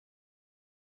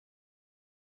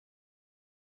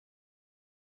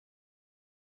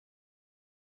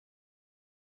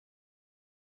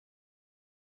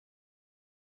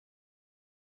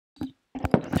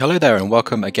Hello there and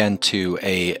welcome again to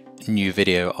a new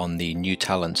video on the New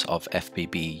Talents of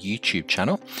FBB YouTube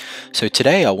channel. So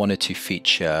today I wanted to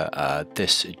feature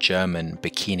this German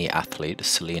bikini athlete,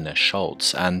 Celina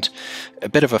Schulz, and a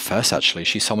bit of a first actually.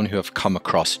 She's someone who I've come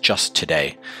across just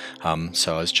today.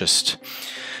 So I was just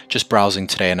browsing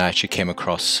today and I actually came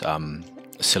across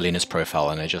Celina's profile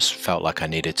and I just felt like I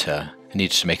needed to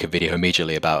make a video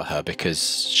immediately about her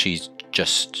because she's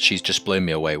just blown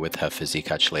me away with her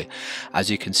physique actually.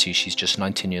 As you can see, she's just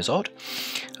 19 years old,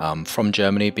 from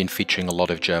Germany. Been featuring a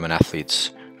lot of German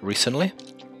athletes recently,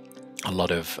 a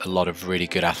lot of really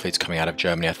good athletes coming out of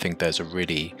Germany. I think there's a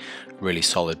really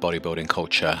solid bodybuilding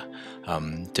culture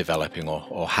developing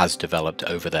or has developed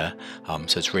over there,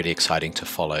 so it's really exciting to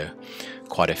follow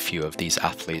quite a few of these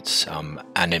athletes,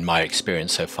 and in my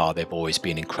experience so far they've always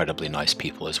been incredibly nice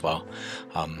people as well.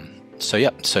 So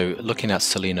looking at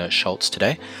Celina Schulz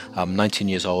today, 19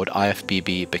 years old,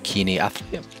 IFBB bikini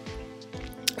athlete.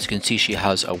 As you can see, she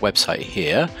has a website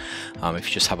here. If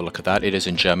you just have a look at that, it is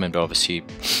in German, but obviously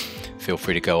feel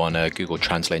free to go on Google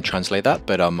Translate and translate that.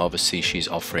 But obviously she's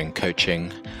offering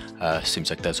coaching. Seems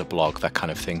like there's a blog, that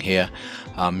kind of thing here.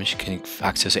 You can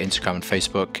access Instagram and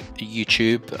Facebook.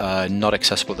 YouTube, not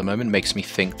accessible at the moment. Makes me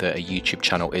think that a YouTube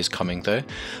channel is coming though,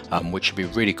 which would be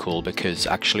really cool because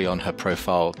actually on her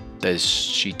profile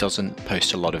she doesn't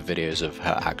post a lot of videos of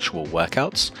her actual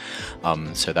workouts.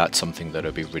 So that's something that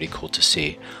would be really cool to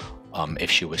see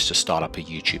if she was to start up a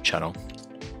YouTube channel.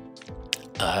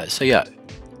 So yeah,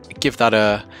 give that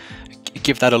a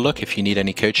look if you need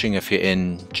any coaching. If you're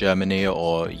in Germany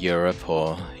or Europe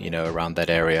or around that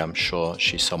area, I'm sure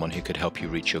she's someone who could help you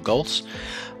reach your goals.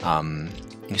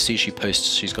 You see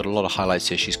she's got a lot of highlights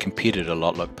here. She's competed a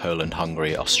lot, like Poland,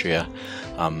 Hungary, Austria,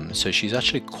 so she's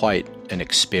actually quite an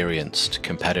experienced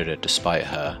competitor despite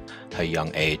her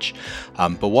young age.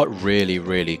 But what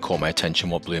really caught my attention,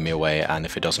 what blew me away, and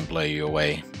if it doesn't blow you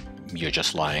away, you're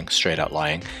just lying, straight out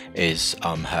lying, is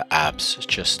her abs.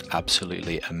 Just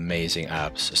absolutely amazing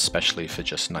abs, especially for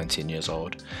just 19 years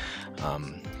old.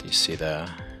 You see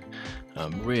there,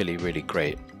 really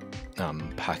great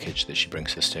package that she brings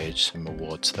to the stage. Some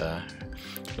awards there,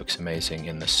 looks amazing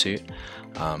in the suit.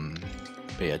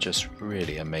 But yeah, just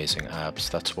really amazing abs.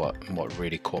 That's what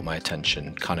really caught my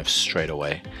attention kind of straight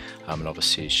away. And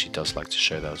obviously she does like to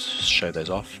show those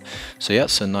off. So yeah,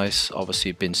 so nice,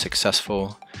 obviously been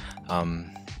successful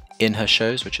in her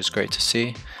shows, which is great to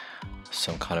see.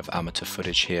 Some kind of amateur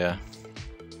footage here.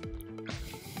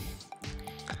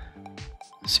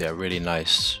 So yeah, really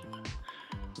nice.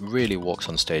 Really walks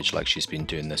on stage like she's been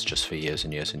doing this just for years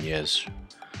and years and years.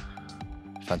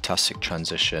 Fantastic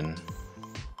transition.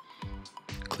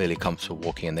 Clearly comfortable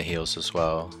walking in the heels as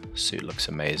well. Suit looks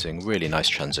amazing. Really nice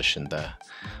transition there.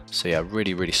 So yeah,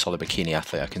 really solid bikini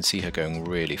athlete. I can see her going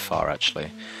really far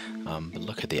actually. But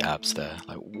look at the abs there.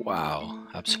 Like, wow,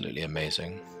 absolutely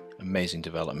amazing. Amazing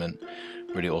development.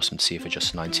 Really awesome to see for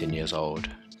just 19 years old.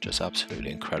 Just absolutely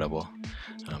incredible.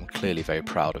 I'm clearly very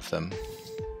proud of them.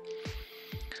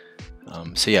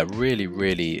 So yeah,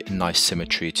 really nice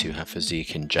symmetry to her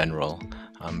physique in general.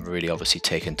 Really obviously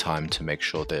taken time to make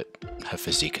sure that her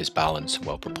physique is balanced,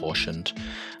 well proportioned.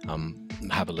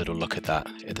 Have a little look at that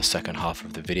in the second half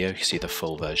of the video. You see the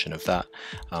full version of that.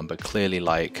 But clearly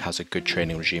has a good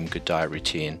training regime, good diet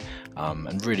routine,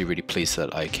 and really pleased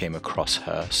that I came across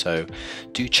her. So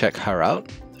do check her out.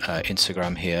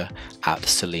 Instagram here at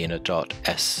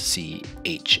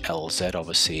celina.schlz,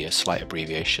 obviously a slight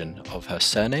abbreviation of her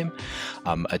surname.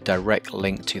 A direct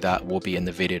link to that will be in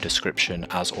the video description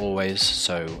as always,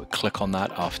 so click on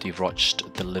that after you've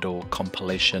watched the little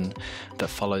compilation that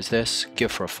follows this.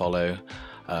 Give her a follow,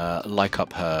 like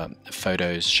up her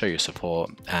photos, show your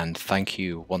support, and thank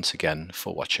you once again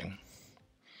for watching.